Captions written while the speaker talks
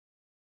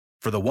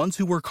For the ones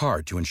who work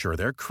hard to ensure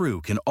their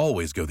crew can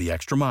always go the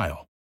extra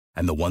mile,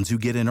 and the ones who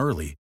get in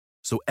early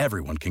so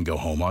everyone can go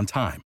home on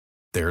time,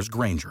 there's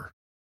Grainger,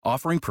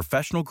 offering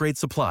professional-grade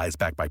supplies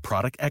backed by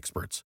product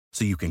experts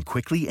so you can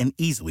quickly and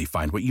easily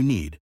find what you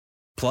need.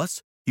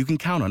 Plus, you can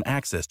count on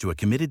access to a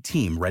committed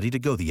team ready to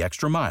go the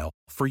extra mile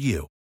for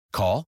you.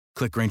 Call,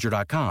 click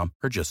Grainger.com,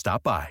 or just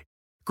stop by.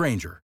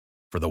 Grainger,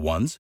 for the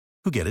ones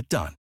who get it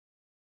done.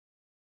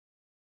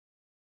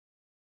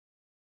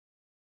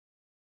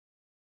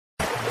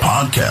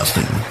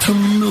 Podcasting to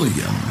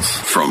millions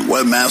from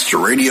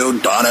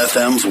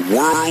WebmasterRadio.fm's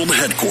world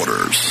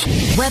headquarters.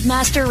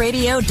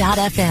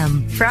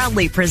 WebmasterRadio.fm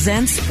proudly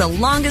presents the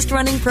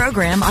longest-running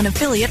program on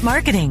affiliate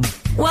marketing.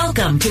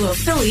 Welcome to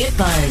Affiliate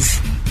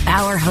Buzz.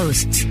 Our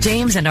hosts,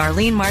 James and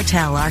Arlene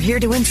Martell, are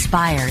here to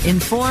inspire,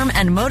 inform,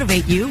 and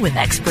motivate you with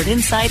expert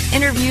insight,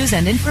 interviews,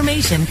 and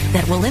information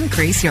that will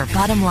increase your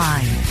bottom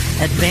line.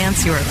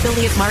 Advance your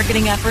affiliate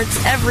marketing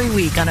efforts every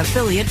week on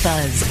Affiliate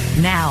Buzz.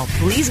 Now,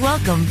 please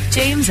welcome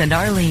James and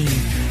Arlene.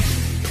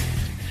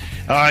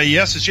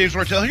 Yes, it's James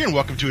Martell here, and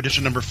welcome to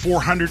edition number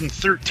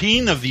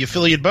 413 of the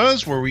Affiliate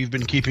Buzz, where we've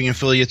been keeping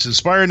affiliates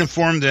inspired,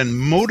 informed, and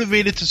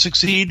motivated to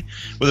succeed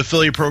with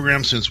affiliate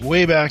programs since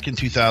way back in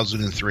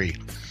 2003.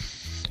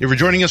 If you're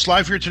joining us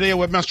live here today at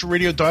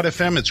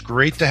WebmasterRadio.fm, it's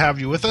great to have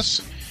you with us.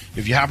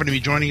 If you happen to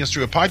be joining us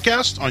through a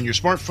podcast on your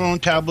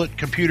smartphone, tablet,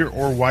 computer,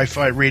 or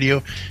Wi-Fi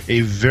radio,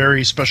 a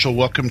very special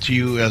welcome to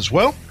you as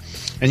well.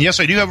 And yes,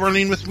 I do have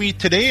Arlene with me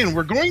today, and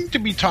we're going to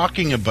be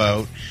talking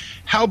about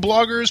how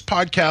bloggers,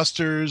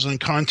 podcasters, and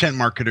content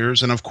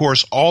marketers, and of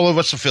course all of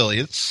us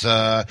affiliates,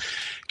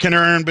 can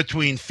earn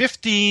between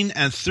 15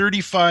 and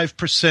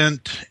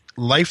 35%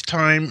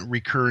 lifetime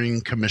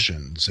recurring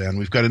commissions. And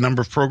we've got a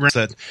number of programs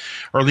that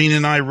Arlene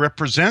and I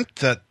represent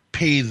that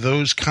pay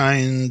those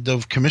kind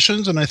of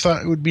commissions, and I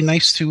thought it would be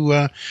nice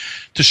to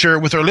share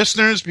it with our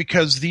listeners,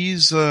 because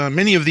these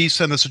many of these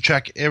send us a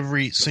check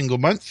every single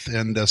month,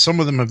 and some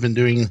of them have been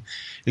doing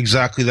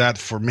exactly that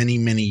for many,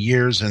 many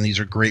years. And these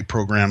are great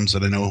programs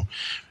that I know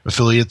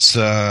affiliates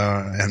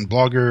and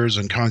bloggers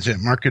and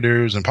content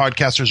marketers and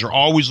podcasters are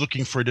always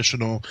looking for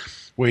additional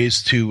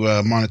ways to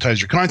monetize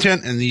your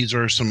content, and these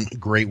are some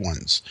great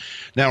ones.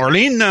 Now,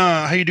 Arlene,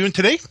 how are you doing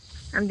today?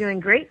 I'm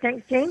doing great.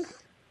 Thanks, James.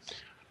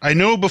 I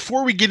know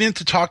before we get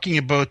into talking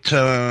about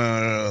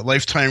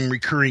lifetime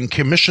recurring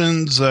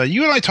commissions,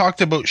 you and I talked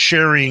about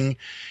sharing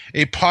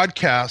a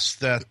podcast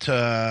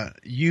that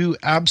you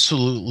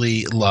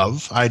absolutely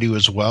love. I do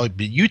as well.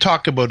 But you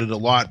talk about it a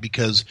lot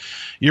because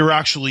you're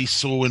actually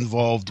so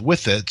involved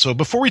with it. So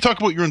before we talk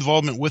about your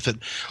involvement with it,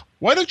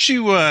 why don't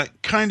you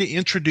kind of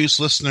introduce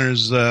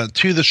listeners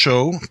to the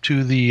show,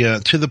 to the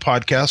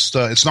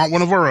podcast? It's not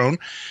one of our own.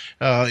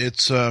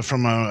 It's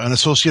from an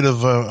associate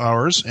of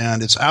ours,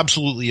 and it's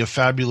absolutely a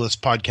fabulous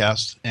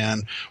podcast.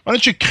 And why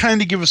don't you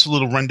kind of give us a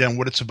little rundown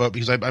what it's about?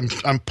 Because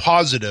I'm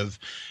positive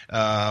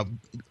our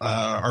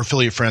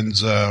affiliate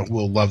friends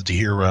will love to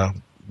hear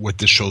what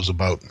this show's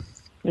about.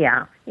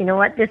 Yeah. You know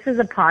what? This is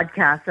a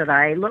podcast that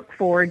I look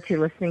forward to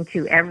listening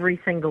to every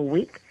single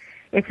week.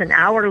 It's an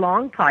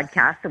hour-long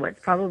podcast, so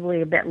it's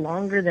probably a bit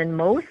longer than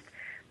most,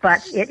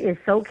 but it is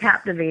so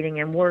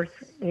captivating and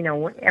worth,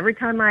 every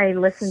time I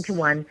listen to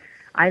one,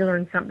 I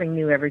learn something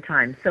new every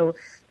time. So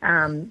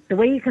the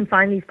way you can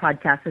find these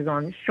podcasts is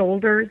on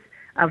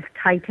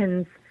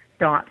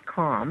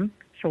shouldersoftitans.com,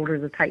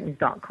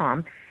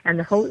 shouldersoftitans.com, and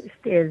the host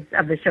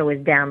of the show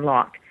is Dan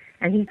Locke.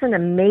 And he's an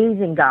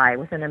amazing guy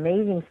with an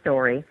amazing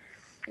story,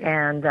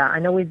 and I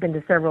know we've been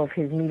to several of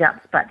his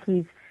meetups, but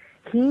he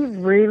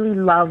really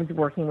loves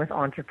working with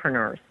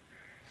entrepreneurs.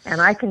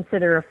 And I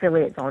consider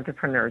affiliates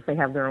entrepreneurs. They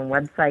have their own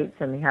websites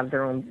and they have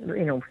their own,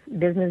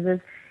 businesses.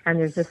 And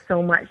there's just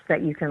so much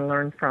that you can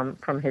learn from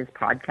his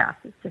podcast.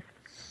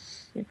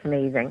 It's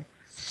amazing.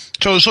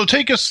 So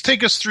take us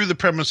through the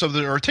premise of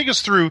take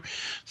us through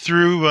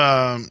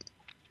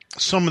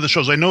some of the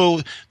shows. I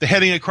know the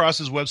heading across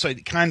his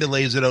website kind of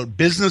lays it out: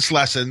 business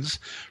lessons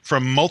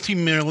from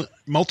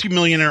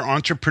multimillionaire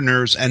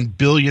entrepreneurs and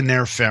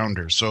billionaire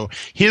founders. So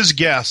his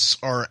guests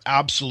are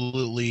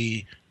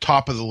absolutely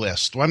top of the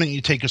list. Why don't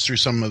you take us through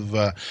some of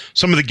the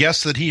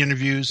guests that he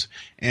interviews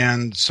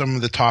and some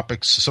of the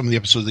topics, some of the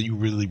episodes that you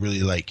really,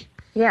 really like?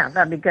 Yeah,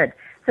 that'd be good.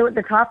 So at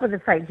the top of the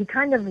site, he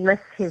kind of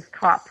lists his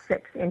top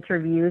 6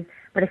 interviews,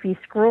 but if you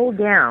scroll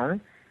down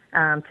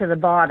to the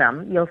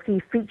bottom, you'll see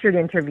featured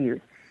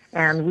interviews.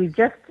 And we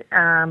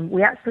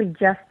actually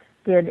just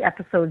did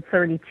episode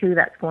 32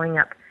 that's going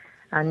up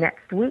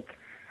next week,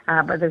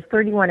 but there's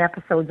 31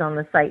 episodes on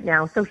the site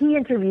now. So he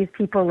interviews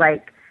people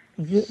like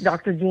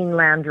Dr. Gene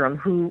Landrum,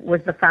 who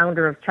was the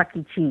founder of Chuck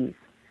E. Cheese.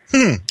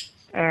 And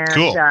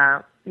cool.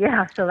 So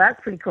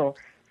that's pretty cool.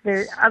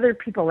 There's other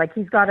people, like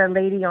he's got a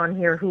lady on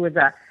here who was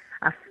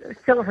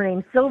her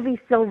name's Sylvie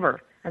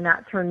Silver, and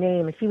that's her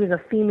name. She was a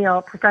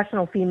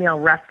professional female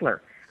wrestler,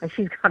 and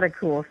she's got a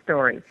cool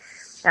story.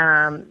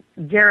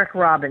 Jarek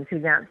Robbins,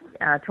 who's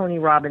Tony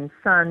Robbins'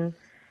 son.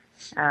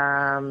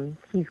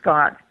 He's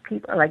got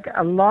people like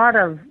a lot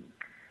of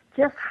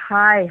just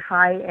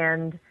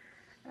high-end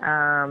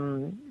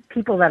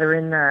people that are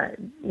in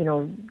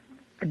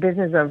the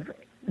business of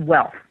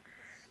wealth,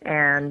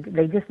 and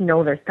they just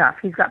know their stuff.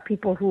 He's got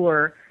people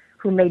who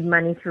made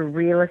money through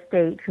real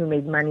estate, who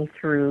made money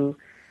through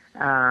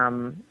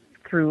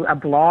a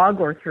blog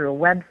or through a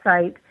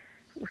website,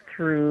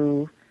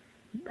 through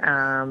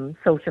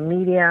social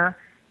media,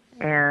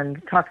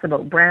 and talks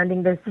about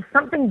branding. There's just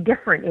something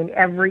different in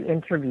every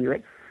interview.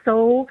 It's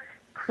so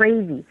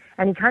crazy.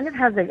 And he kind of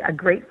has a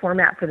great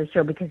format for the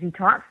show because he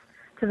talks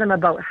to them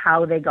about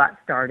how they got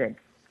started.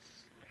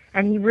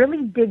 And he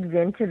really digs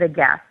into the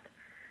guest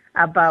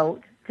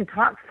to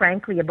talk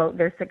frankly about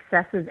their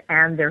successes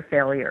and their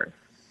failures.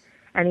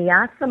 And he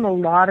asks them a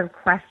lot of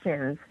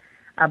questions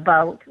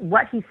about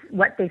what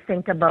they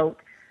think about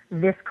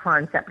this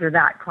concept or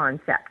that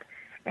concept.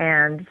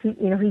 And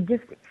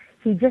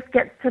he just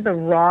gets to the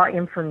raw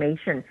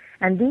information.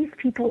 And these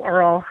people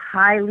are all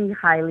highly,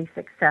 highly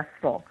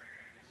successful.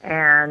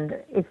 And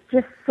it's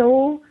just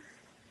so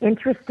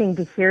interesting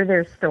to hear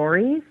their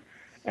stories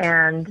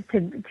and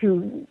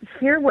to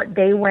hear what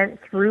they went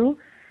through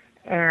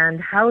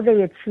and how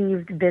they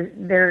achieved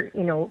their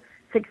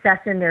success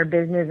in their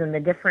business and the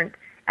different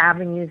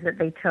avenues that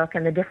they took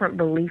and the different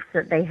beliefs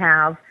that they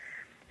have.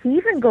 He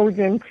even goes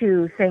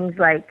into things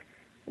like,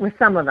 with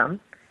some of them,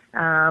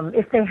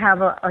 if they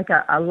have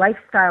a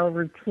lifestyle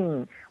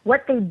routine,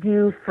 what they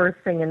do first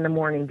thing in the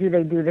morning. Do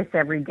they do this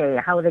every day?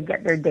 How they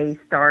get their day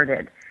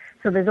started?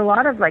 So there's a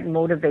lot of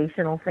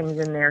motivational things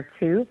in there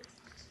too.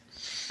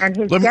 And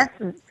his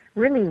guests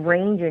really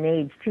range in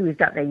age too. He's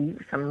got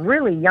some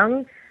really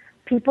young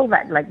people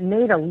that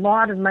made a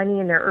lot of money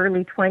in their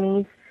early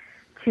 20s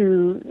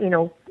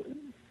to,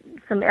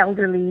 some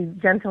elderly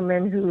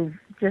gentlemen who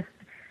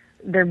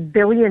they're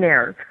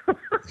billionaires.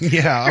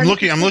 Yeah, I'm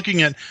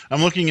looking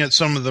at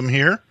some of them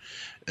here.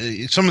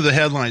 Some of the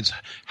headlines: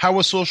 How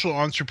a social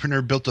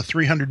entrepreneur built a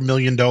 $300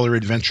 million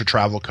adventure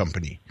travel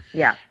company.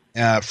 Yeah.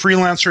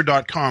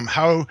 Freelancer.com: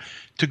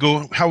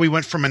 How we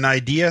went from an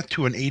idea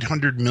to an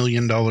 $800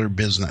 million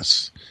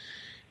business.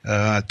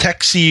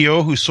 Tech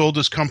CEO who sold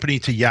his company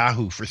to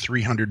Yahoo for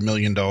 $300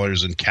 million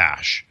in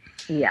cash.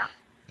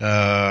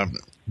 Yeah.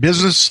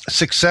 Business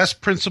success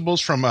principles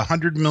from a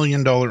 $100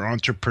 million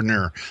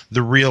entrepreneur,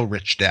 the real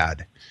rich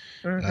dad.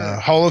 Mm-hmm.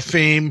 Hall of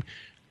Fame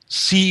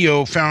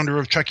CEO, founder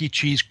of Chuck E.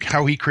 Cheese,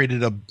 how he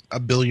created a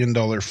 $1 billion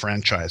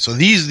franchise. So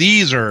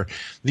these are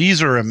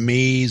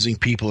amazing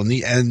people,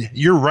 and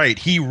you're right.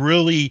 He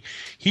really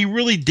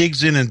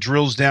digs in and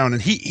drills down,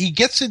 and he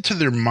gets into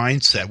their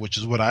mindset, which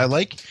is what I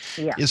like.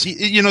 Yeah. Is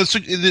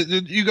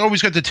you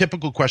always got the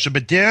typical question,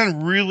 but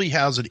Dan really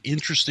has an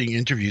interesting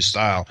interview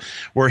style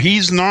where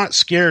he's not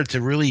scared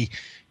to really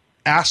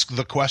ask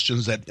the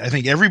questions that I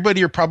think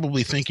everybody are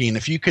probably thinking.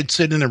 If you could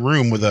sit in a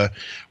room with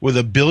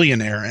a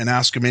billionaire and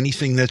ask him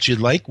anything that you'd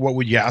like, what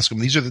would you ask him?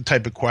 These are the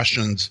type of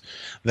questions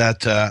that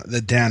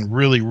Dan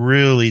really,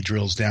 really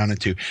drills down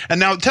into. And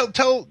now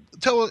tell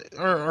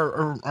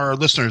our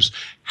listeners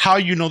how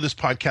you know this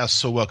podcast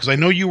so well, because I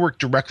know you work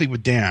directly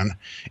with Dan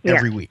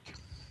every week.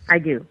 I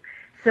do.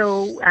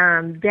 So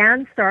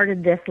Dan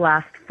started this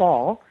last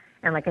fall,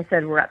 and like I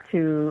said, we're up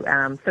to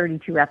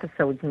 32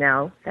 episodes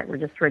now that we're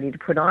just ready to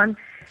put on.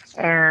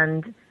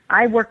 And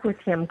I work with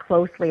him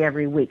closely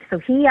every week. So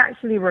he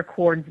actually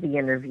records the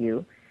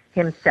interview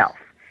himself.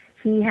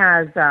 He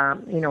has,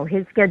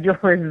 his schedule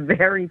is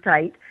very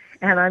tight,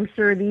 and I'm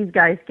sure these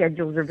guys'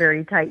 schedules are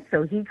very tight.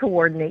 So he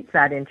coordinates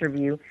that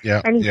interview,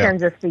 and he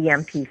sends us the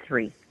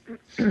MP3.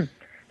 So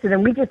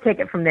then we just take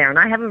it from there. And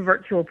I have a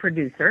virtual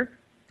producer.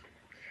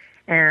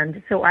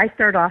 And so I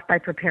start off by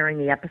preparing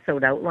the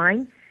episode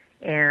outline.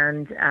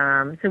 And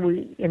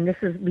we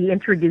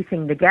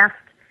introducing the guest,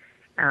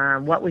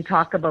 what we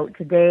talk about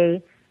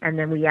today, and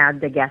then we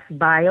add the guest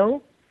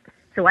bio.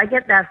 So I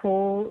get that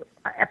whole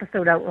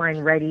episode outline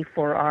ready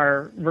for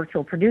our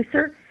virtual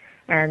producer,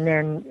 and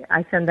then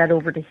I send that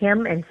over to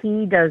him, and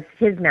he does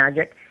his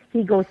magic.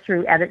 He goes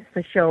through, edits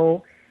the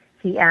show.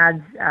 He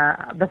adds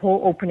the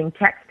whole opening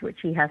text,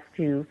 which he has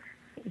to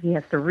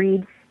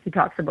read. He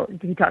talks about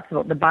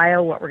the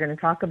bio, what we're going to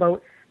talk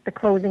about. The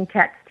closing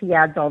text, he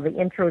adds all the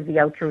intros, the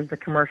outros, the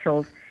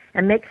commercials,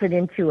 and makes it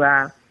into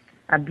a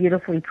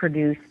beautifully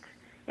produced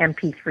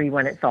MP3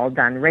 when it's all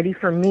done, ready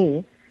for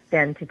me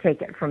then to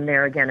take it from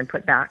there again and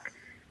put back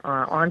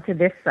onto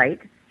this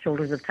site,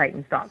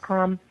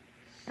 shouldersoftitans.com.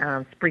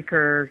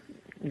 Spreaker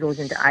goes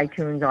into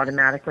iTunes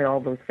automatically,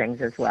 all those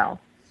things as well.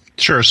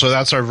 Sure. So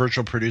that's our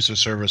virtual producer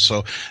service.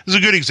 So this is a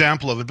good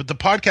example of it. But the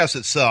podcast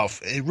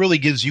itself, it really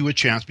gives you a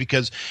chance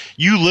because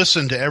you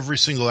listen to every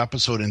single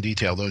episode in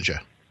detail, don't you?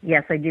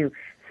 Yes, I do.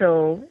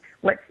 So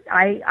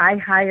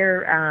I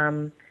hire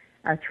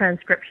a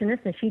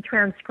transcriptionist, and she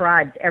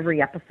transcribes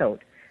every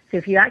episode. So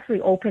if you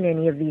actually open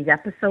any of these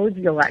episodes,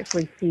 you'll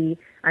actually see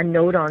a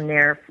note on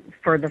there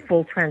for the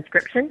full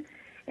transcription.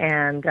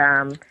 And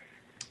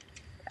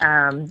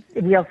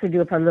we also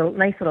do a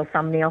nice little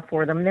thumbnail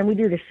for them. And then we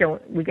get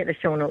the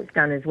show notes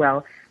done as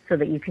well, so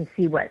that you can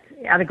see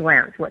at a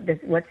glance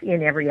what's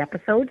in every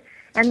episode.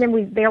 And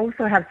then they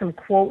also have some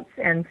quotes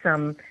and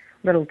some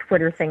little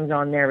Twitter things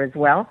on there as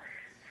well.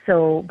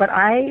 So, but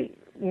I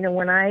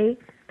when I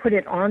put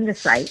it on the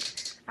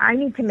site, I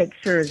need to make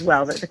sure as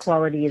well that the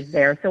quality is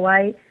there. So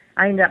I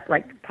end up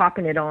like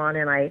popping it on,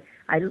 and I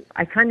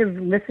kind of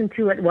listen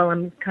to it while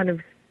I'm kind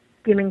of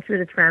skimming through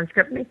the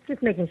transcript,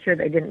 just making sure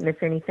that I didn't miss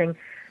anything.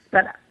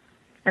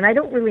 And I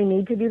don't really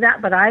need to do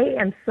that, but I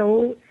am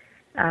so,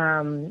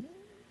 I'm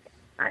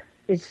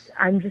just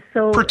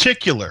so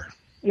particular.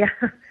 Yeah,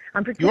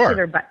 I'm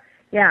particular, but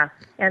yeah,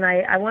 and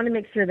I want to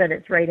make sure that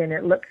it's right and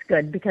it looks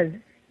good, because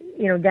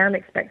Dan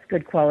expects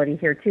good quality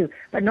here too.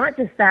 But not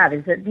just that,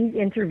 is that these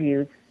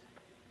interviews,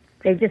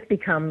 they've just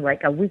become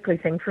like a weekly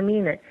thing for me,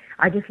 and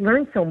I just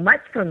learn so much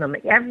from them.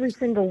 Every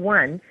single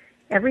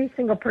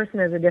person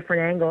has a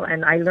different angle,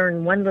 and I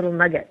learn one little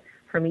nugget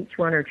from each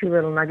one, or two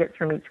little nuggets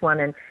from each one,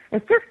 and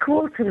it's just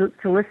cool to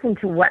listen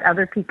to what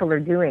other people are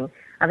doing,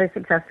 other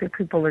successful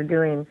people are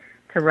doing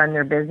to run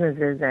their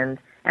businesses, and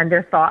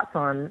their thoughts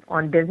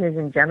on business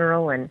in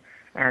general, and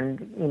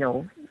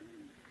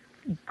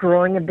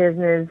growing a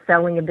business,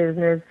 selling a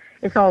business.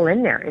 It's all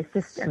in there. It's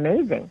just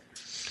amazing.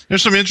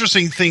 There's some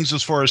interesting things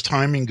as far as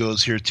timing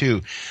goes here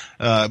too,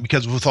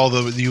 because with all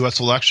the U.S.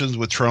 elections,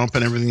 with Trump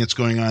and everything that's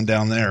going on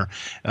down there,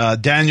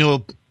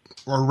 Randall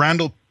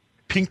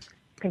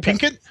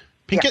Pinkett.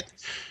 Yeah.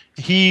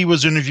 He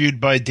was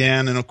interviewed by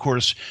Dan, and of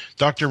course,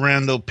 Dr.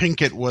 Randall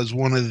Pinkett was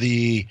one of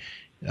the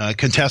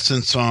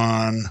contestants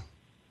on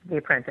The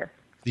Apprentice.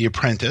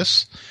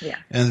 Yeah.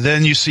 And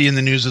then you see in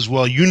the news as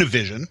well,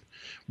 Univision.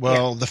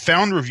 Well, the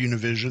founder of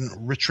Univision,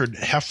 Richard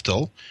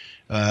Heftel,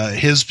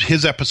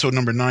 his episode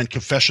number 9,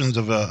 Confessions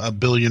of a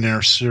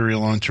Billionaire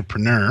Serial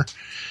Entrepreneur.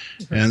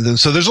 And then,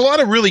 so there's a lot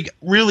of really,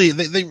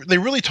 they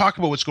really talk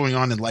about what's going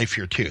on in life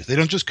here too. They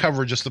don't just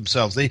cover just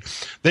themselves. They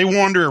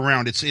wander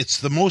around.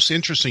 It's the most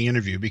interesting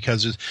interview,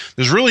 because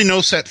there's really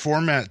no set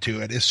format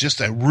to it. It's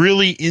just a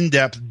really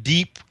in-depth,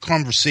 deep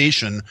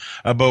conversation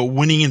about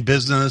winning in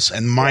business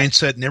and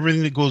mindset and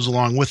everything that goes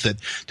along with it,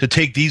 to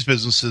take these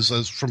businesses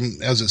as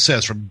it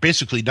says, from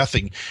basically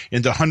nothing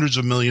into hundreds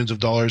of millions of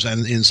dollars,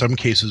 and in some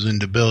cases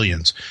into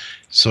billions.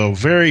 So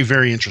very,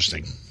 very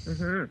interesting.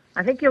 Mm-hmm.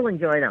 I think you'll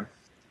enjoy them.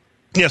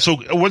 Yeah, so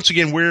once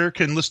again, where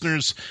can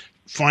listeners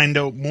find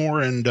out more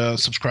and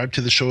subscribe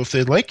to the show if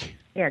they'd like?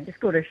 Yeah,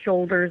 just go to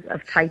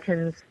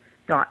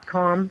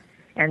shouldersoftitans.com,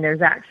 and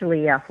there's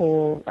actually a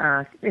whole,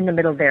 in the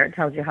middle there, it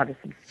tells you how to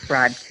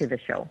subscribe to the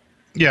show.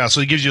 Yeah,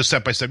 so it gives you a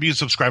step-by-step. You can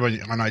subscribe on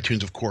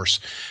iTunes, of course.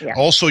 Yeah.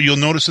 Also, you'll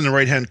notice in the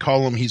right-hand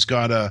column, he's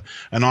got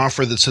an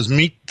offer that says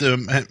meet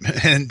them.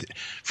 And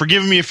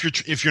forgive me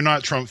if you're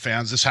not Trump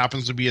fans. This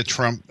happens to be a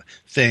Trump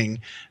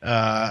thing,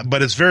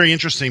 but it's very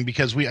interesting,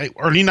 because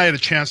Arlene and I had a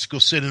chance to go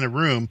sit in a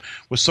room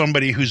with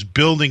somebody who's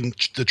building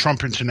the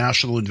Trump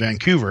International in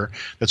Vancouver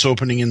that's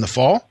opening in the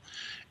fall.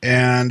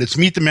 And it's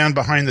meet the man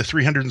behind the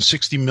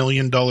 $360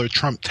 million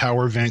Trump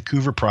Tower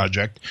Vancouver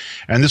project.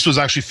 And this was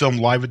actually filmed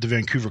live at the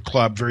Vancouver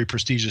Club, very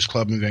prestigious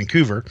club in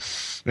Vancouver.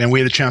 And we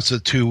had a chance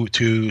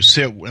to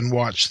sit and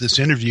watch this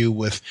interview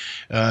with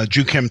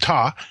Joo Kim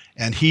Ta.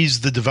 And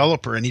he's the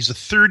developer, and he's a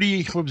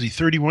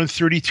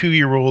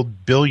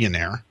 32-year-old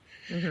billionaire.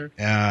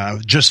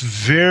 Mm-hmm. Just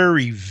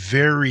very,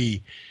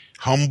 very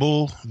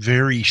humble,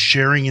 very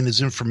sharing in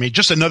his information.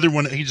 Just another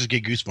one. He just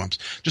get goosebumps.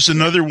 Just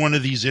another one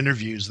of these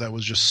interviews that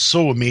was just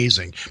so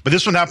amazing. But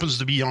this one happens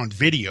to be on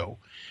video,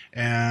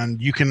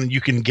 and you can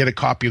get a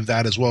copy of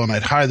that as well. And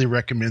I'd highly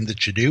recommend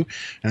that you do.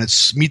 And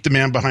it's meet the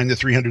man behind the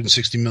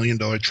 $360 million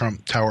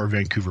Trump Tower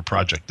Vancouver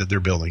project that they're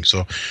building.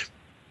 So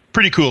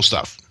pretty cool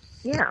stuff.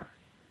 Yeah.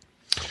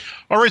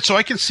 All right. So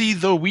I can see,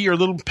 though, we are a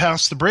little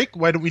past the break.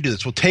 Why don't we do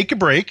this? We'll take a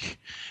break.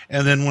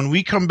 And then when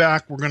we come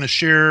back, we're going to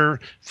share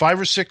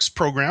 5 or 6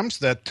 programs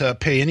that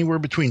pay anywhere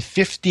between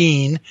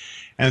 15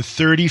 and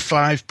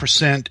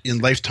 35% in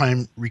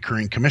lifetime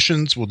recurring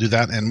commissions. We'll do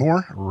that and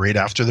more right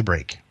after the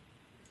break.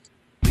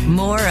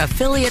 More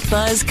Affiliate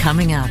Buzz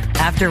coming up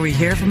after we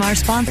hear from our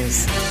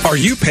sponsors. Are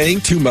you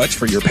paying too much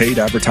for your paid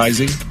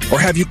advertising? Or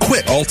have you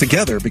quit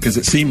altogether because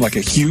it seemed like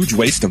a huge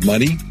waste of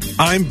money?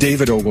 I'm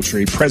David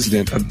Ogletree,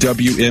 president of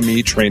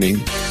WME Training.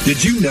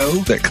 Did you know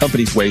that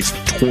companies waste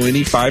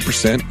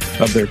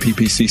 25% of their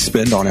PPC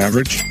spend on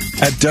average?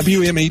 At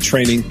WME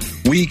Training,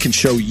 we can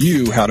show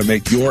you how to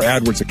make your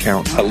AdWords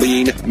account a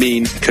lean,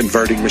 mean,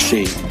 converting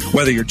machine.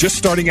 Whether you're just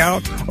starting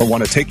out or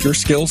want to take your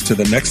skills to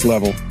the next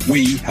level,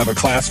 we have a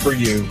class for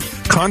you.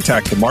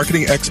 Contact the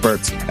marketing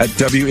experts at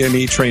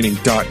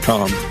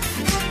WMEtraining.com.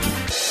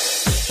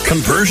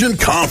 Conversion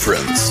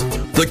Conference,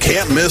 the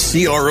can't-miss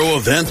CRO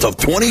event of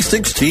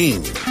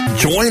 2016.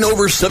 Join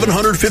over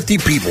 750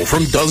 people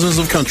from dozens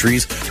of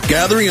countries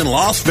gathering in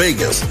Las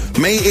Vegas,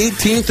 May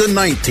 18th and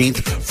 19th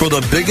for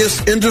the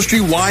biggest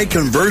industry-wide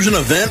conversion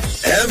event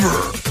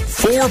ever.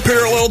 4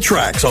 parallel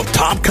tracks of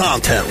top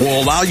content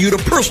will allow you to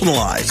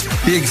personalize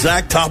the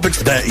exact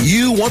topics that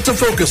you want to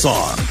focus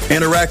on.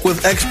 Interact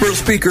with expert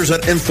speakers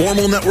at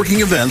informal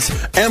networking events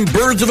and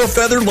birds of a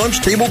feather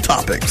lunch table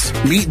topics.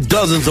 Meet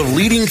dozens of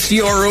leading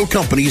CRO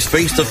companies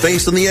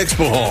face-to-face in the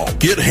expo hall.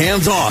 Get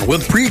hands-on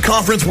with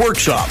pre-conference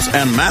workshops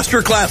and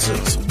master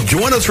classes.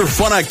 Join us for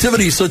fun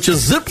activities such as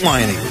zip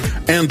lining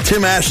and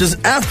Tim Ash's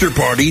after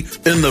party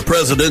in the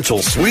presidential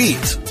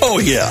suite. Oh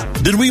yeah,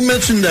 did we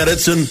mention that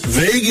it's in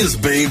Vegas,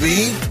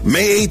 baby?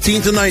 May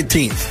 18th and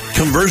 19th.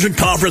 Conversion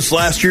Conference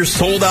last year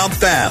sold out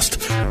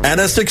fast,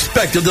 and it's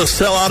expected to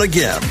sell out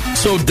again.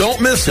 So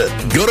don't miss it.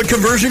 Go to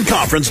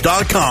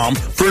conversionconference.com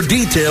for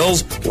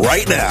details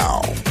right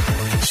now.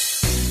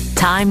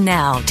 Time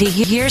now to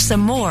hear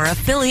some more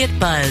affiliate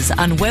buzz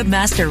on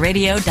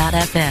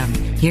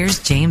webmasterradio.fm.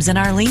 Here's James and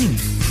Arlene.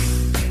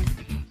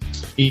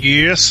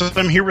 Yes,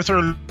 I'm here with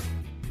Arlene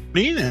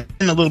and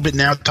a little bit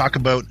now to talk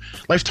about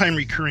lifetime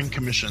recurring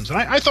commissions. And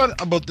I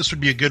thought about this would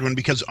be a good one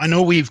because I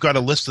know we've got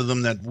a list of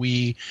them that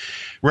we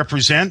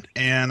represent,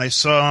 and I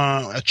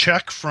saw a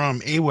check from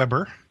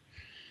AWeber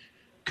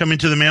come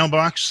into the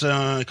mailbox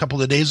a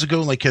couple of days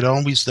ago, like it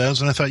always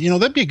does, and I thought,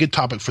 that'd be a good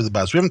topic for the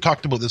buzz. We haven't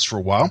talked about this for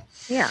a while.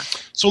 Yeah.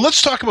 So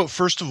let's talk about,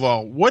 first of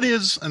all, what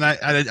is, and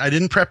I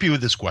didn't prep you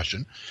with this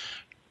question,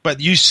 but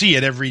you see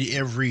it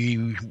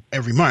every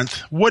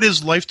month. What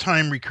is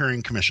lifetime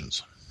recurring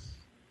commissions?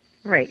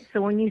 Right.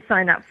 So when you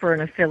sign up for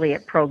an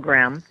affiliate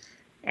program,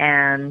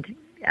 and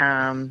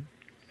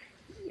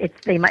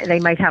they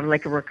might have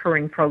like a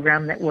recurring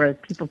program where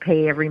people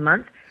pay every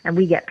month, and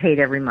we get paid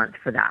every month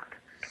for that.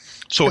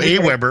 So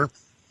AWeber,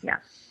 yeah,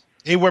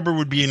 AWeber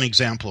would be an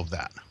example of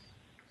that.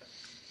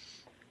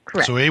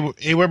 Correct. So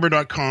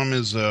AWeber.com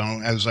is,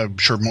 as I'm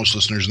sure most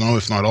listeners know,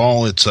 if not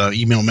all, it's an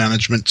email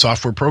management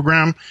software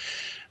program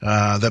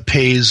that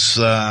pays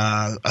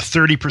a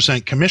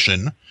 30%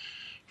 commission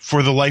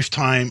for the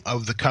lifetime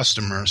of the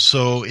customer.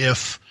 So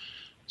if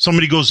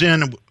somebody goes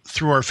in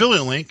through our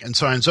affiliate link and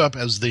signs up,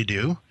 as they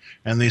do,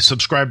 and they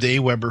subscribe to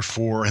AWeber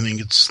for, I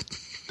think it's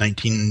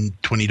 $19,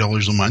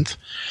 $20 a month,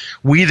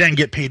 we then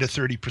get paid a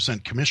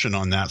 30% commission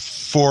on that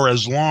for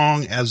as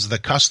long as the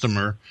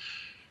customer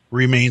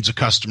remains a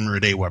customer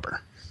at AWeber.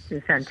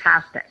 This is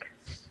fantastic.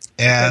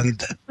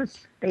 And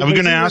I was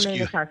going to ask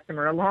you, a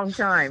customer a long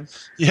time.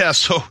 Yeah,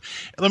 so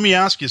let me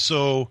ask you.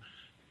 So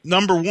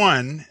number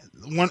one,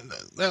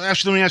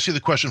 actually, let me ask you the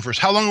question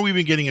first. How long have we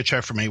been getting a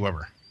check from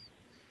AWeber?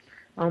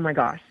 Oh my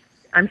gosh,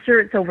 I'm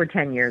sure it's over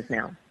 10 years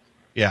now.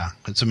 Yeah,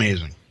 it's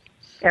amazing.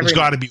 It's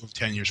got to be over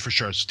 10 years for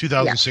sure. It's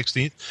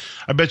 2016. Yeah.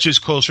 I bet you it's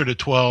closer to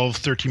 12,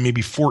 13,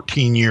 maybe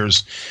 14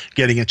 years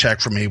getting a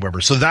check from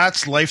AWeber. So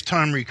that's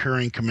lifetime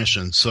recurring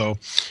commission. So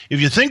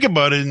if you think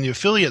about it in the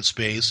affiliate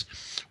space,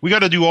 we got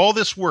to do all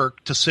this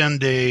work to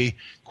send a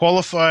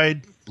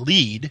qualified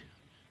lead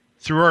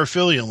through our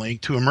affiliate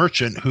link to a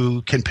merchant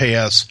who can pay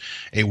us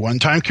a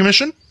one-time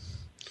commission,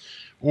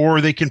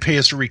 or they can pay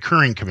us a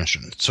recurring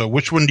commission. So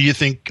which one do you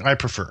think I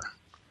prefer?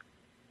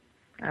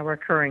 A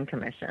recurring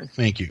commission.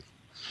 Thank you.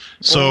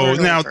 So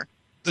now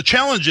the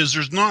challenge is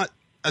there's not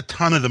a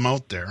ton of them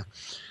out there.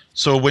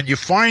 So when you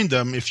find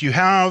them, if you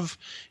have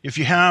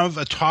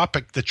a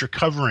topic that you're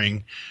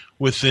covering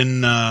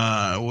within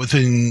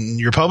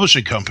your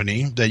publishing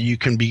company, that you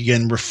can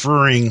begin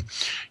referring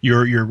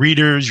your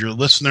readers, your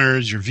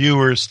listeners, your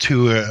viewers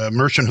to a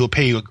merchant who'll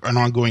pay you an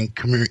ongoing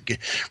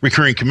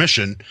recurring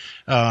commission.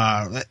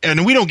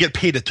 And we don't get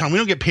paid a ton. We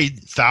don't get paid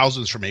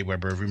thousands from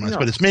AWeber every month,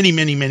 but it's many,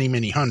 many, many,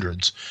 many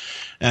hundreds.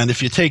 And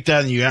if you take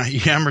that and you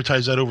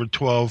amortize that over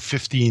 12,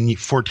 15,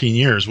 14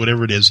 years,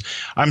 whatever it is,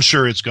 I'm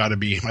sure it's got to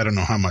be, I don't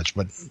know how much,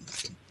 but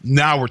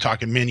now we're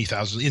talking many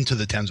thousands, into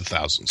the tens of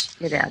thousands.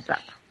 It adds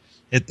up.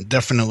 It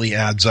definitely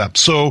adds up.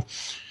 So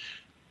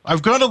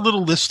I've got a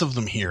little list of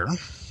them here.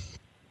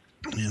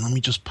 And let me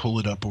just pull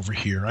it up over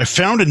here. I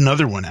found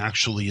another one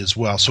actually as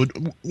well. So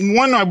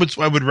one I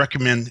would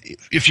recommend,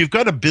 if you've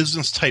got a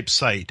business type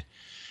site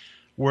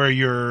where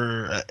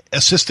you're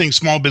assisting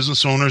small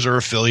business owners or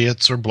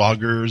affiliates or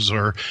bloggers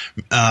or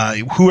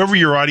whoever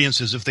your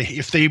audience is,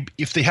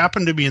 if they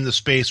happen to be in the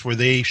space where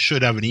they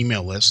should have an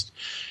email list,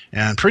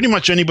 and pretty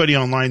much anybody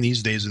online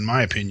these days, in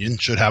my opinion,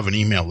 should have an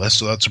email list.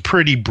 So that's a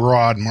pretty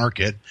broad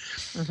market.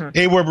 Mm-hmm.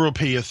 AWeber will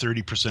pay you a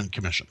 30%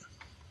 commission.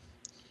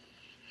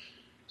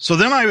 So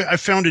then I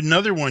found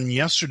another one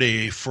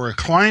yesterday for a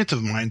client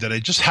of mine that I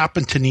just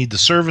happened to need the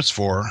service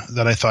for,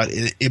 that I thought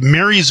it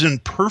marries in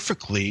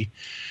perfectly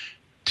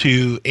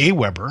to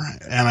AWeber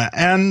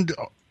and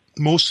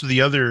most of the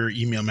other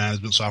email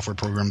management software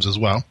programs as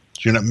well.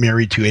 So you're not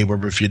married to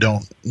AWeber if you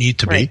don't need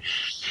to be.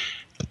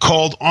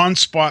 Called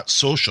OnSpot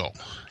Social.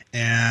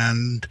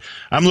 And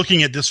I'm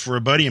looking at this for a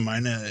buddy of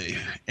mine,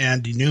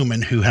 Andy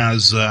Newman, who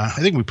has, I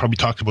think we probably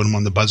talked about him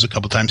on the Buzz a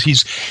couple of times.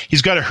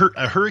 He's got a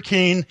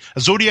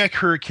Zodiac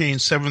Hurricane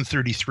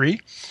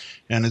 733,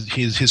 and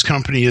his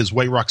company is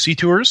White Rock Sea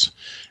Tours,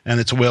 and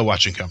it's a whale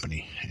watching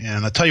company.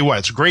 And I'll tell you what,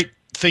 it's a great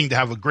thing to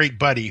have a great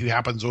buddy who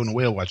happens to own a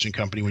whale watching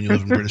company when you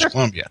live in British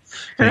Columbia.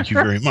 Thank you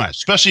very much.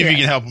 Especially if you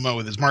can help him out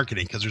with his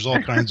marketing, because there's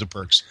all kinds of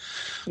perks,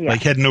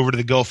 like heading over to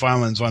the Gulf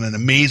Islands on an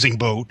amazing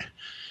boat.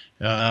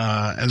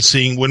 And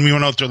seeing, when we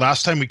went out there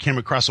last time, we came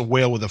across a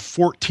whale with a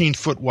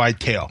 14-foot wide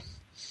tail.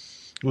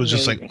 It was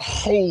just like,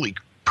 holy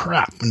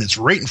crap. And it's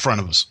right in front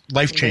of us.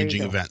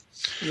 Life-changing event.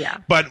 Yeah.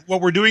 But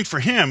what we're doing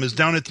for him is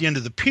down at the end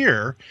of the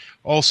pier,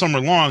 all summer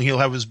long, he'll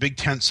have his big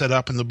tent set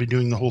up and they'll be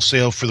doing the whole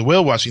sale for the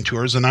whale watching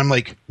tours. And I'm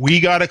like, we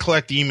got to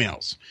collect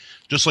emails.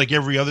 just like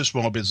every other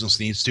small business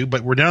needs to.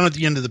 But we're down at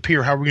the end of the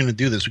pier. How are we going to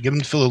do this? We get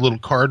them to fill a little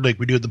card like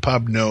we do at the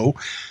pub? No.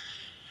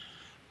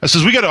 I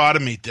says, we got to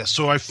automate this.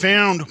 So I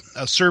found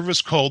a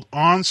service called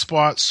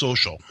OnSpot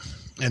Social.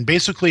 And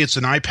basically it's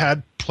an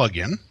iPad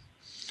plugin,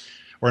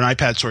 or an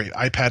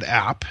iPad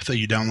app that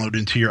you download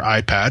into your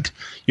iPad.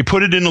 You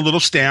put it in a little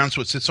stand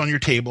so it sits on your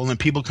table, and then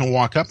people can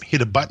walk up,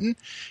 hit a button,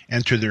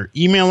 enter their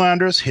email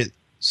address, hit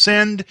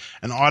send,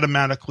 and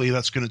automatically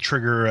that's going to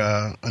trigger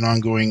an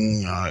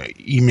ongoing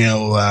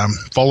email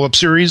follow-up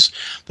series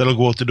that'll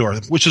go out the door,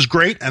 which is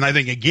great. And I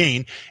think,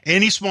 again,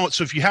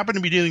 so if you happen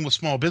to be dealing with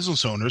small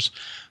business owners,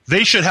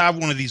 they should have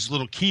one of these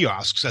little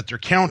kiosks at their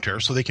counter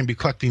so they can be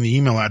collecting the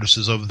email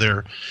addresses of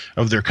their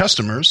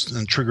customers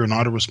and trigger an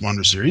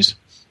autoresponder series.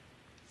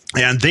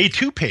 And they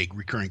too pay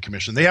recurring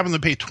commission. They happen to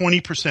pay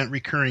 20%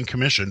 recurring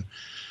commission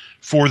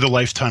for the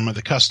lifetime of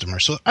the customer.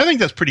 So I think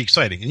that's pretty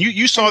exciting. And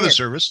you saw the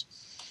service.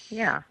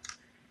 Yeah.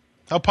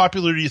 How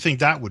popular do you think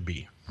that would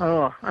be?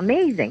 Oh,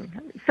 amazing.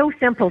 So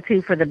simple,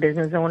 too, for the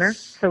business owner.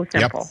 So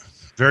simple. Yep.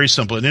 Very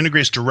simple. It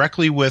integrates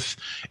directly with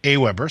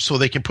Aweber, so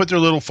they can put their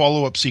little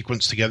follow-up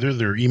sequence together,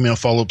 their email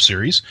follow-up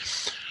series,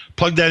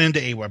 plug that into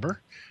Aweber.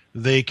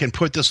 They can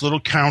put this little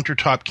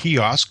countertop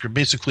kiosk, or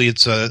basically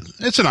it's an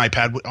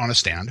iPad on a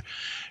stand.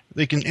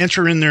 They can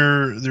enter in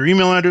their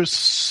email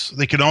address.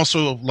 They can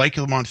also like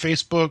them on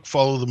Facebook,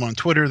 follow them on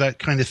Twitter, that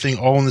kind of thing,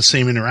 all in the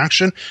same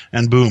interaction.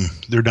 And boom,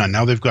 they're done.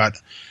 Now they've got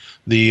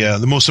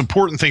the most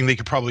important thing they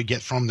could probably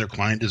get from their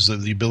client is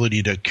the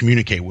ability to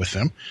communicate with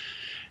them.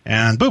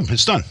 And boom,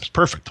 it's done. It's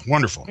perfect.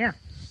 Wonderful. Yeah.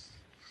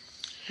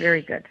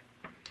 Very good.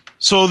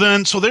 So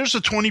there's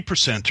a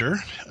 20%er.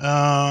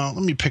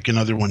 Let me pick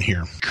another one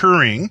here.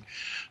 Recurring.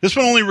 This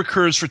one only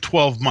recurs for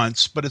 12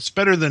 months, but it's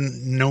better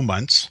than no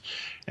months.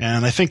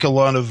 And I think a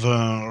lot of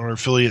our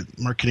affiliate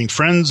marketing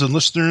friends and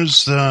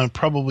listeners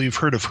probably have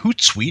heard of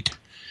Hootsuite.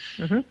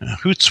 Mm-hmm.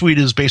 Hootsuite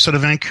is based out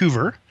of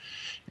Vancouver,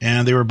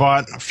 and they were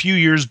bought a few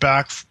years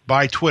back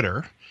by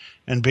Twitter.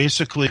 And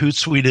basically,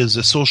 Hootsuite is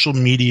a social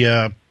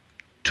media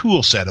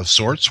tool set of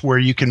sorts where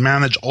you can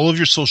manage all of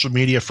your social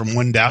media from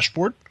one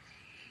dashboard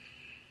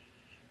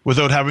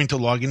without having to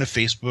log into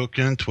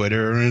Facebook and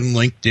Twitter and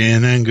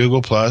LinkedIn and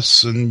Google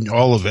Plus and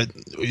all of it.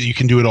 You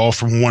can do it all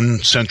from one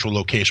central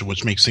location,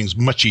 which makes things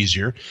much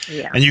easier.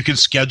 Yeah. And you can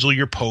schedule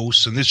your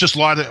posts, and there's just a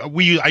lot of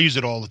I use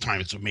it all the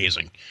time. It's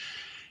amazing.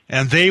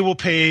 And they will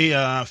pay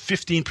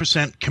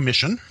 15%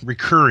 commission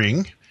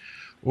recurring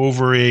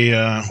over a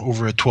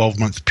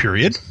 12-month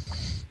period.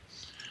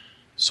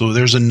 So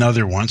there's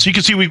another one. So you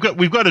can see we've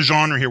got a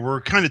genre here.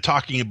 We're kind of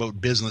talking about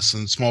business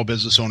and small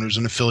business owners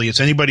and affiliates,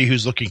 anybody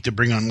who's looking to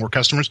bring on more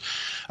customers.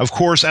 Of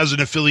course, as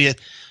an affiliate,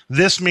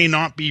 this may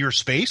not be your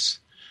space,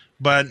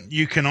 but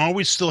you can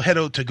always still head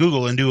out to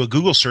Google and do a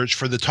Google search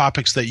for the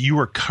topics that you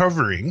are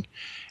covering.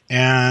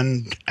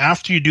 And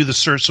after you do the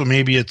search, so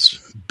maybe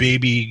it's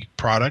baby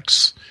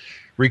products,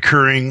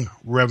 recurring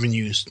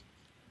revenues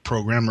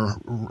program,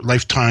 or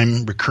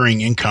lifetime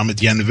recurring income at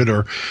the end of it,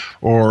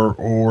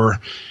 or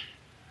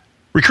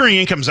recurring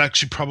income is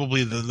actually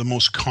probably the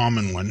most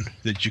common one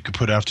that you could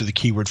put after the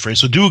keyword phrase.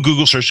 So do a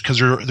Google search, because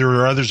there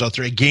are others out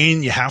there.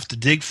 Again, you have to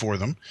dig for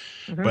them.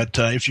 Mm-hmm. But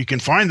if you can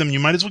find them, you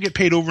might as well get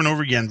paid over and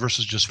over again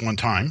versus just one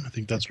time. I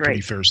think that's a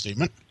pretty fair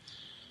statement.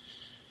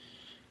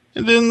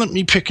 And then let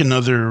me pick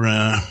another.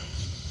 I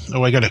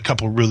got a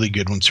couple really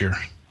good ones here.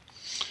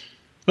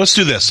 Let's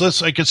do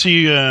this. I can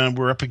see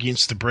we're up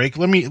against the break.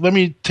 Let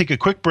me take a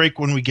quick break.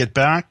 When we get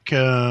back,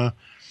 I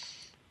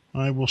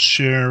will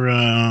share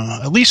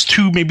at least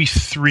 2, maybe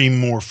 3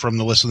 more from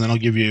the list, and then I'll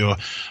give you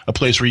a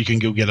place where you can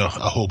go get a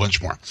whole bunch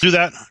more. Do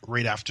that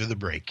right after the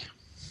break.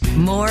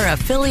 More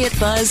Affiliate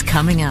Buzz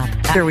coming up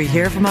after we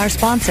hear from our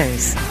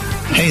sponsors.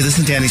 Hey, this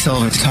is Danny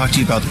Sullivan to talk to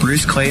you about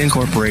Bruce Clay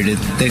Incorporated.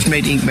 They've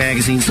made Inc.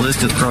 Magazine's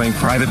list of growing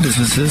private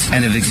businesses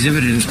and have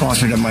exhibited and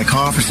sponsored at my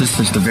conferences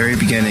since the very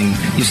beginning.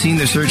 You've seen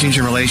their search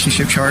engine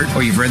relationship chart,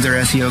 or you've read their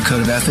SEO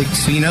code of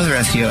ethics, so you know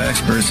they're SEO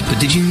experts.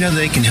 But did you know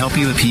they can help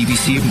you with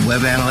PPC,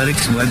 web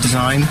analytics, web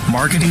design,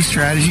 marketing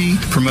strategy,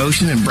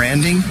 promotion, and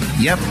branding?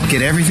 Yep,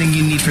 get everything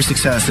you need for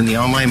success in the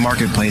online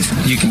marketplace.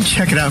 You can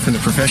check it out from the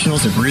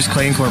professionals at Bruce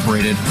Clay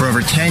Incorporated. For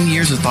over 10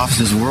 years with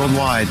offices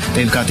worldwide,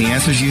 they've got the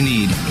answers you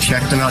need.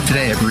 Check them out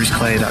today at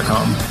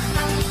bruceclay.com.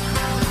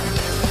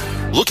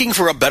 Looking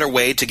for a better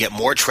way to get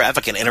more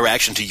traffic and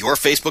interaction to your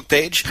Facebook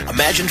page?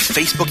 Imagine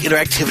Facebook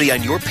interactivity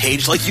on your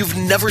page like you've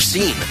never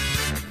seen.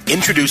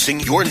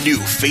 Introducing your new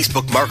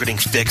Facebook marketing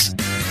fix,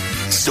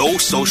 So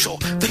Social,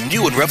 the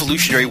new and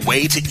revolutionary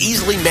way to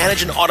easily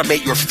manage and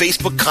automate your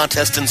Facebook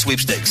contests and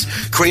sweepstakes.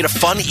 Create a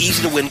fun,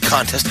 easy-to-win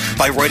contest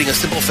by writing a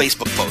simple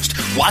Facebook post.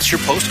 Watch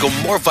your post go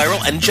more viral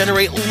and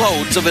generate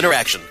loads of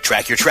interaction.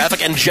 Track your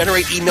traffic and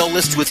generate email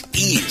lists with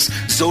ease.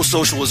 So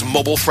Social is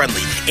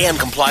mobile-friendly and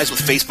complies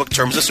with Facebook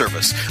terms of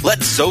service.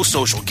 Let So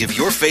Social give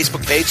your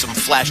Facebook page some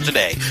flash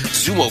today.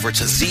 Zoom over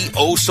to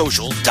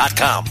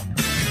ZOSocial.com.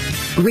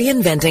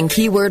 Reinventing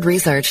keyword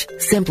research,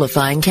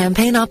 simplifying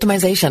campaign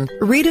optimization,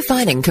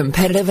 redefining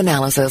competitive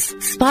analysis.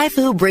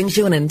 SpyFu brings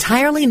you an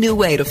entirely new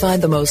way to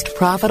find the most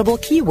profitable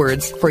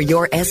keywords for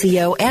your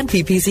SEO and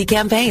PPC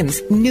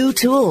campaigns. New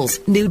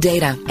tools, new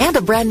data, and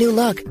a brand new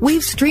look.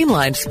 We've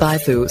streamlined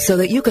SpyFu so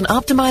that you can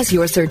optimize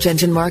your search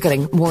engine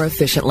marketing more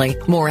efficiently,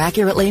 more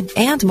accurately,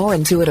 and more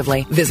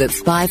intuitively. Visit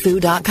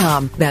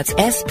spyfu.com. That's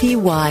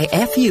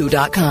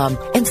SPYFU.com.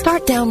 And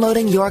start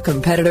downloading your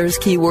competitors'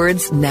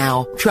 keywords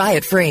now. Try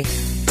it free.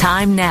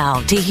 Time now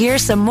to hear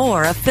some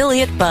more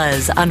affiliate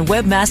buzz on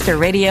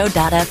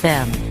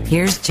webmasterradio.fm.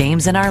 Here's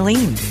James and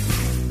Arlene.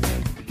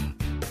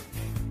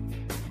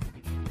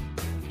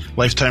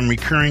 Lifetime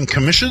recurring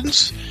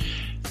commissions.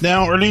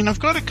 Now, Arlene, I've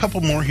got a couple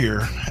more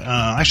here.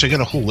 Actually, I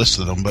got a whole list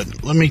of them,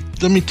 but let me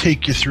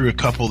take you through a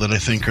couple that I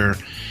think are.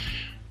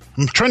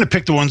 I'm trying to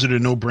pick the ones that are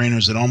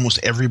no-brainers that almost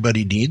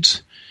everybody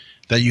needs,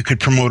 that you could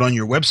promote on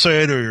your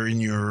website or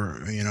in your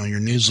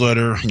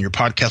newsletter, in your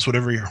podcast,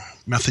 whatever your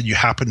method you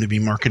happen to be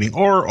marketing,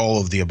 or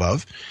all of the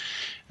above.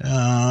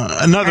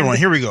 Another one.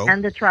 Here we go.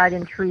 And the tried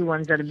and true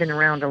ones that have been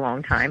around a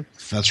long time.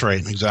 That's right.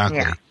 Exactly.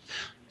 Yeah.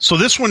 So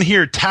this one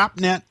here,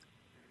 TapNet,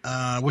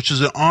 which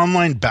is an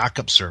online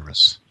backup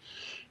service.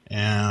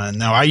 And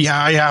now I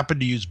happen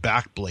to use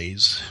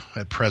Backblaze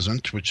at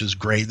present, which is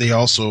great. They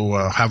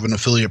also have an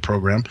affiliate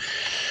program,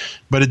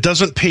 but it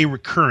doesn't pay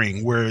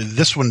recurring, where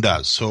this one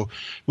does. So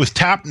with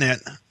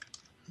TapNet,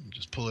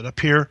 just pull it up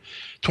here,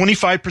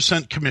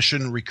 25%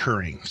 commission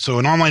recurring. So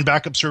an online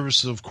backup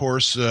service, of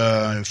course,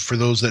 for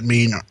those that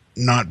may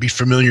not be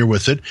familiar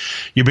with it,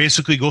 you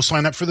basically go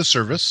sign up for the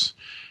service.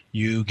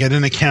 You get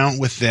an account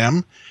with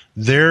them.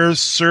 Their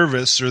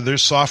service or their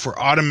software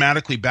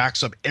automatically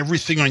backs up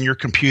everything on your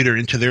computer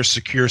into their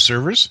secure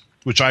servers,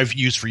 which I've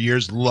used for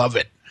years. Love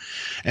it.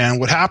 And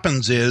what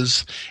happens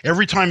is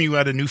every time you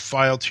add a new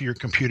file to your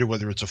computer,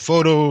 whether it's a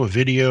photo, a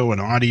video, an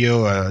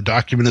audio, a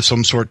document of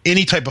some sort,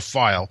 any type of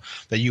file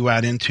that you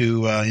add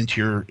into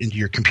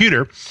your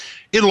computer,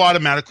 it'll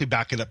automatically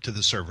back it up to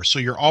the server. So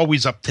you're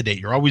always up to date.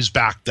 You're always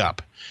backed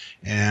up.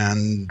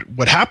 And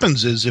what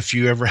happens is if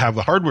you ever have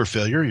a hardware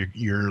failure,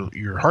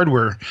 your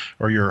hardware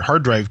or your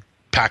hard drive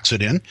packs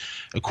it in,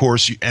 of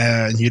course,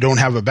 and you don't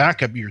have a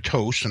backup, you're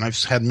toast. And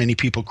I've had many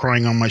people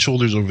crying on my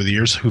shoulders over the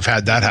years who've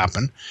had that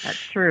happen. That's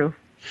true.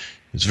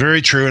 It's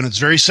very true, and it's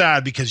very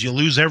sad because you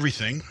lose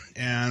everything.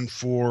 And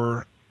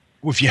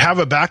if you have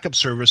a backup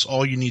service,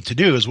 all you need to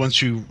do is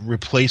once you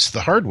replace the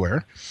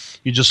hardware,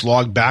 you just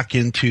log back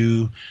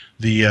into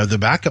the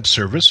backup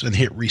service and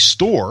hit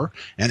restore,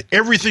 and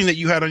everything that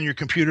you had on your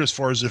computer as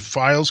far as the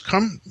files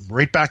come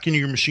right back into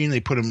your machine. They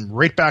put them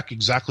right back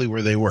exactly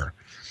where they were.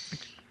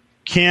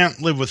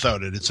 Can't live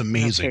without it. It's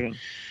amazing.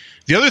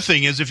 The other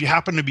thing is if you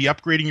happen to be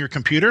upgrading your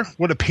computer,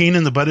 what a pain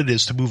in the butt it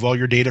is to move all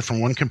your data from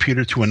one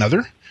computer to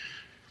another.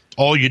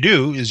 All you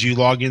do is you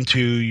log into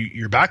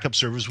your backup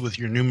service with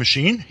your new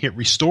machine, hit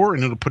restore,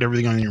 and it'll put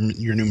everything on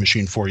your new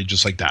machine for you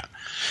just like that.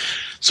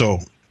 So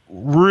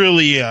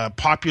really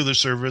popular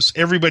service.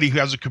 Everybody who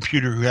has a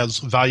computer who has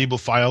valuable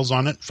files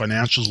on it,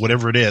 financials,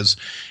 whatever it is,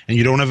 and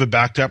you don't have it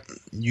backed up,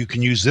 you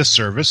can use this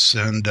service.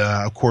 And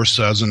of course,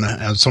 as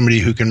somebody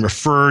who can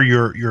refer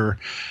your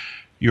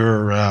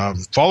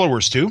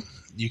followers to,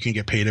 you can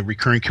get paid a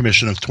recurring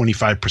commission of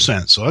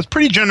 25%. So that's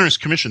pretty generous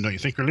commission, don't you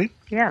think, Arlene?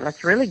 Yeah,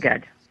 that's really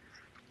good.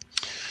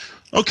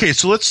 Okay,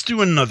 so let's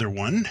do another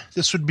one.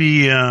 This would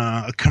be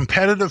a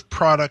competitive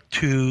product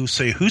to,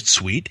 say,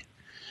 Hootsuite,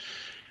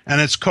 and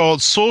it's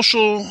called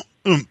Social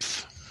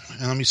Oomph.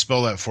 And let me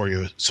spell that for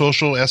you.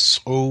 Social,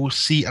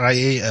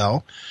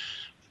 SOCIAL,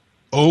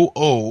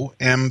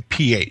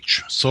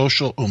 OOMPH,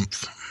 Social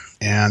Oomph.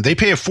 And they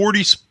pay a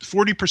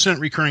 40%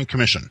 recurring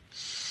commission,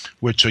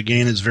 which,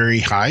 again, is very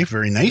high,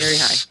 very nice. Very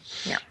high.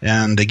 Yeah.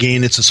 And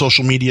again, it's a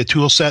social media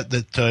tool set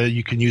that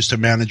you can use to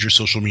manage your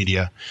social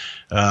media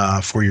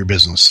for your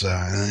business.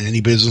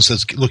 Any business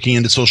that's looking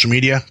into social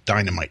media,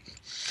 dynamite.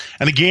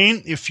 And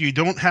again, if you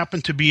don't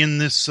happen to be in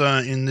this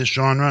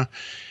genre,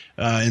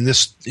 in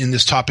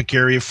this topic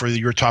area for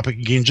your topic,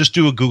 again, just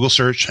do a Google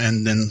search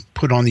and then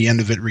put on the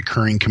end of it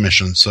recurring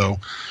commissions. So,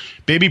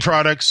 baby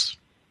products,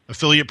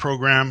 affiliate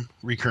program,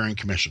 recurring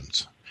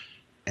commissions.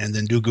 And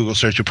then do a Google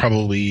search, you'll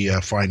probably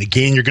find.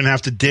 Again, you're going to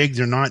have to dig.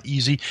 They're not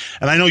easy.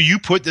 And I know you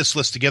put this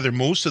list together,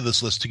 most of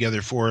this list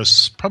together for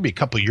us probably a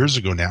couple of years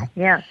ago now.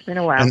 Yeah, it's been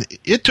a while. And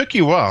it took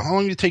you a while. How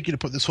long did it take you to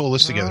put this whole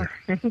list together?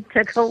 It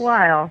took a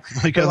while.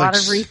 A lot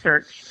of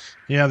research.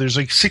 Yeah, there's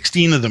like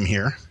 16 of them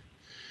here.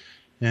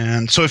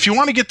 And so if you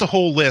want to get the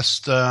whole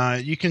list,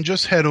 you can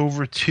just head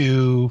over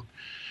to,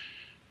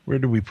 where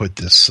did we put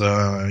this?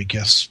 I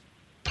guess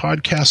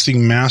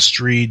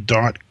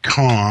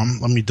podcastingmastery.com.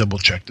 Let me double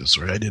check this.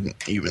 Right, I didn't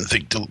even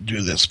think to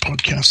do this.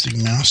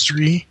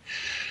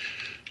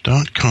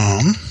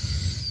 podcastingmastery.com/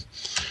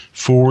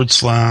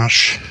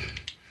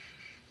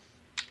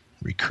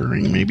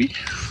 recurring, maybe.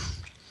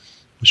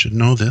 I should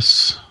know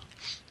this.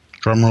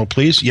 Drum roll,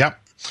 please. Yep.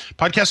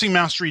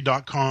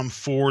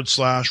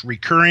 podcastingmastery.com/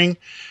 recurring.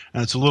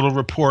 And it's a little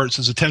report. It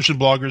says, attention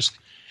bloggers,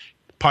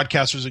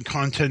 podcasters, and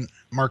content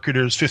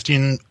marketers,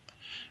 15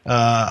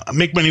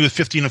 make money with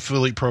 15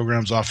 affiliate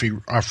programs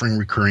offering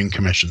recurring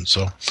commissions.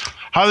 So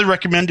highly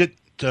recommend it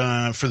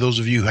for those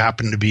of you who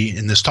happen to be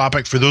in this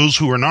topic. For those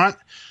who are not,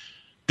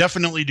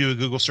 definitely do a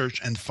Google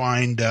search and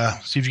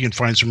see if you can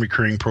find some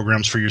recurring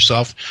programs for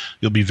yourself.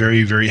 You'll be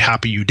very, very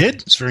happy you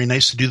did. It's very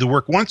nice to do the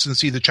work once and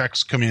see the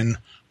checks come in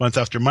month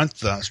after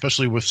month,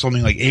 especially with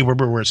something like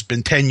Aweber where it's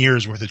been 10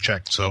 years worth of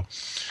checks. So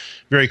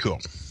very cool.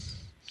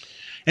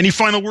 Any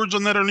final words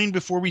on that, Arlene,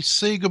 before we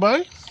say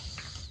goodbye?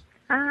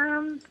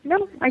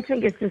 No, I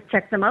think it's just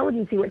check them out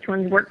and see which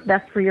ones work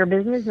best for your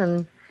business,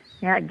 and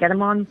get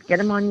them on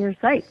your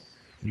site.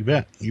 You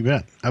bet.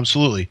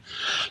 Absolutely.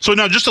 So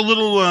now just a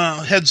little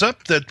heads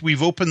up that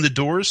we've opened the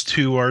doors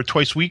to our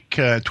twice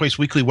weekly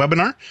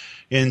webinar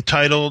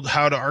entitled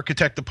How to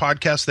Architect a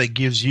Podcast That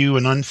Gives You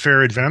an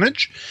Unfair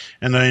Advantage.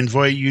 And I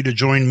invite you to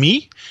join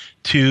me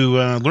to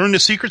learn the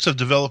secrets of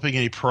developing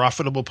a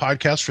profitable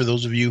podcast for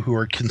those of you who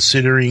are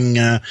considering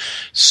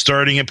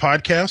starting a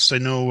podcast. I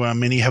know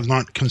many have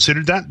not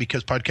considered that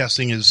because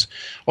podcasting is,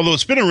 although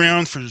it's been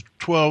around for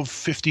 12,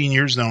 15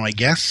 years now, I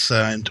guess,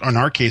 in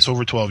our case,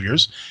 over 12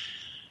 years,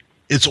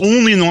 it's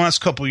only in the last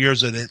couple of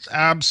years that it's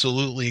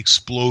absolutely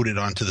exploded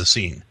onto the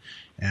scene.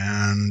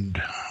 And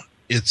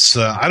it's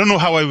I don't know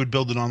how I would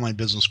build an online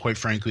business, quite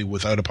frankly,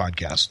 without a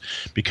podcast,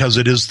 because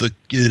it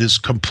is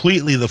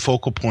completely the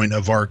focal point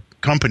of our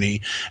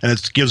company, and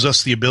it gives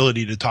us the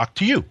ability to talk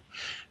to you.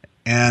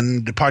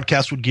 And the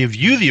podcast would give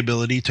you the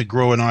ability to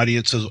grow an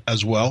audience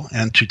as well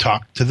and to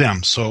talk to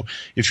them. So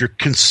if you're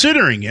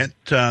considering it,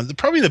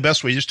 probably the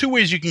best way, there's two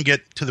ways you can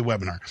get to the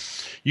webinar.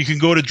 You can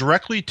go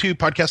directly to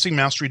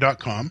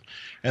podcastingmastery.com,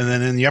 and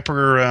then in the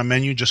upper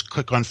menu, just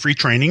click on free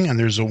training, and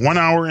there's a 1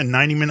 hour and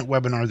 90-minute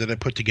webinar that I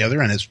put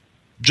together, and it's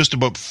just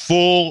about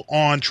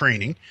full-on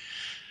training.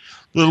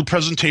 Little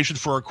presentation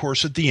for our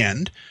course at the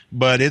end,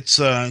 but it's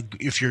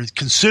if you're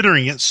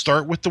considering it,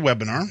 start with the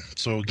webinar.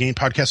 So again,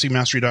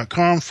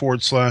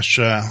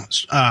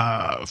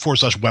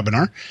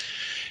 podcastingmastery.com/webinar.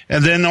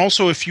 And then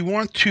also, if you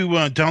want to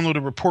download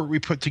a report we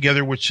put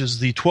together, which is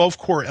the 12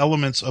 core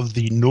elements of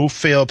the No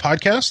Fail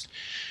podcast,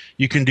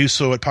 you can do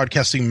so at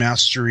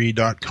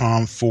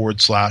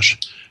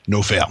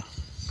podcastingmastery.com/no fail.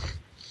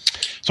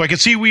 So I can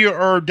see we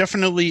are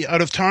definitely out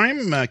of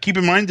time. Keep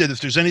in mind that if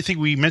there's anything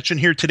we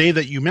mentioned here today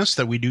that you missed,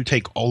 that we do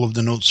take all of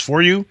the notes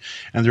for you,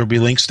 and there will be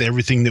links to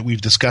everything that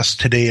we've discussed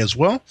today as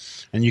well.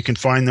 And you can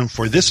find them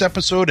for this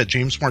episode at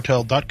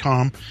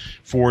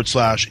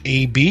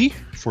jamesmartell.com/AB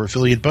for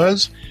Affiliate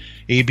Buzz,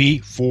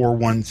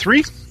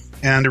 AB413.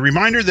 And a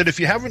reminder that if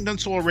you haven't done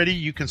so already,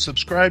 you can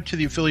subscribe to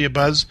the Affiliate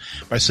Buzz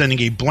by sending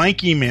a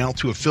blank email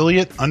to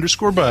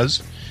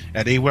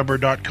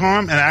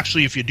affiliate_buzz@aweber.com. And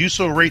actually, if you do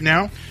so right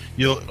now,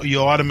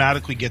 you'll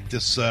automatically get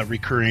this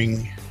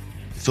recurring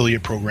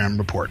affiliate program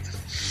report.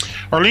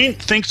 Arlene,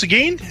 thanks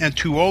again. And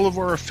to all of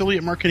our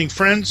affiliate marketing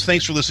friends,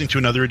 thanks for listening to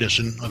another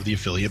edition of the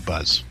Affiliate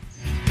Buzz.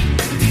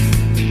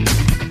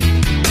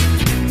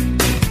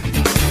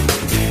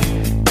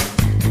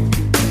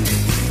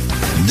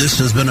 This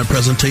has been a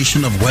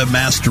presentation of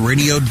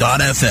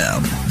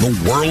WebmasterRadio.fm, the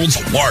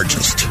world's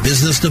largest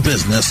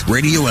business-to-business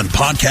radio and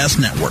podcast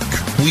network.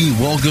 We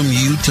welcome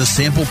you to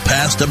sample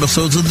past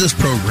episodes of this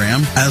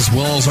program, as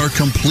well as our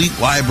complete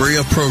library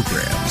of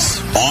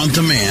programs, on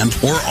demand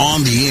or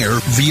on the air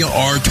via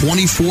our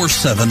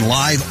 24/7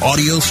 live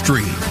audio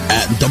stream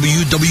at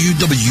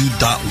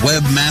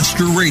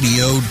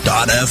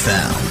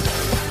www.webmasterradio.fm.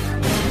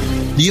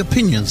 The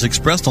opinions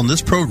expressed on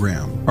this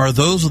program are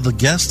those of the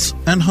guests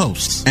and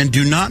hosts and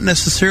do not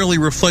necessarily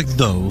reflect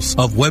those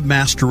of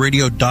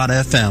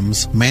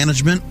WebmasterRadio.fm's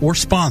management or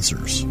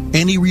sponsors.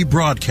 Any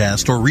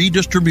rebroadcast or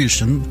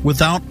redistribution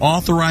without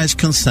authorized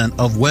consent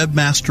of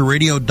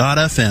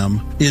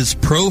WebmasterRadio.fm is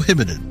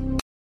prohibited.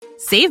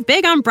 Save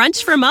big on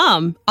brunch for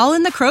mom, all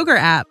in the Kroger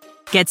app.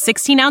 Get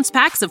 16-ounce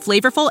packs of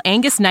flavorful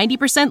Angus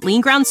 90% lean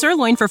ground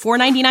sirloin for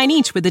 $4.99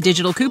 each with a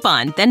digital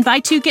coupon. Then buy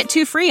 2, get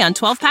 2 free on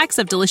 12 packs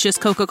of delicious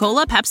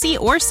Coca-Cola, Pepsi,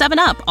 or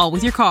 7-Up, all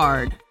with your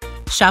card.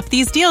 Shop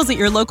these deals at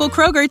your local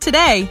Kroger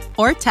today,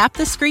 or tap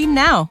the screen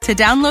now to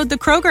download the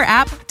Kroger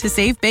app to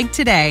save big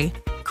today.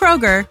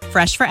 Kroger,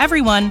 fresh for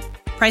everyone.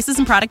 Prices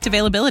and product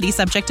availability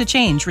subject to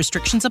change.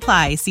 Restrictions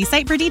apply. See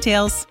site for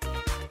details.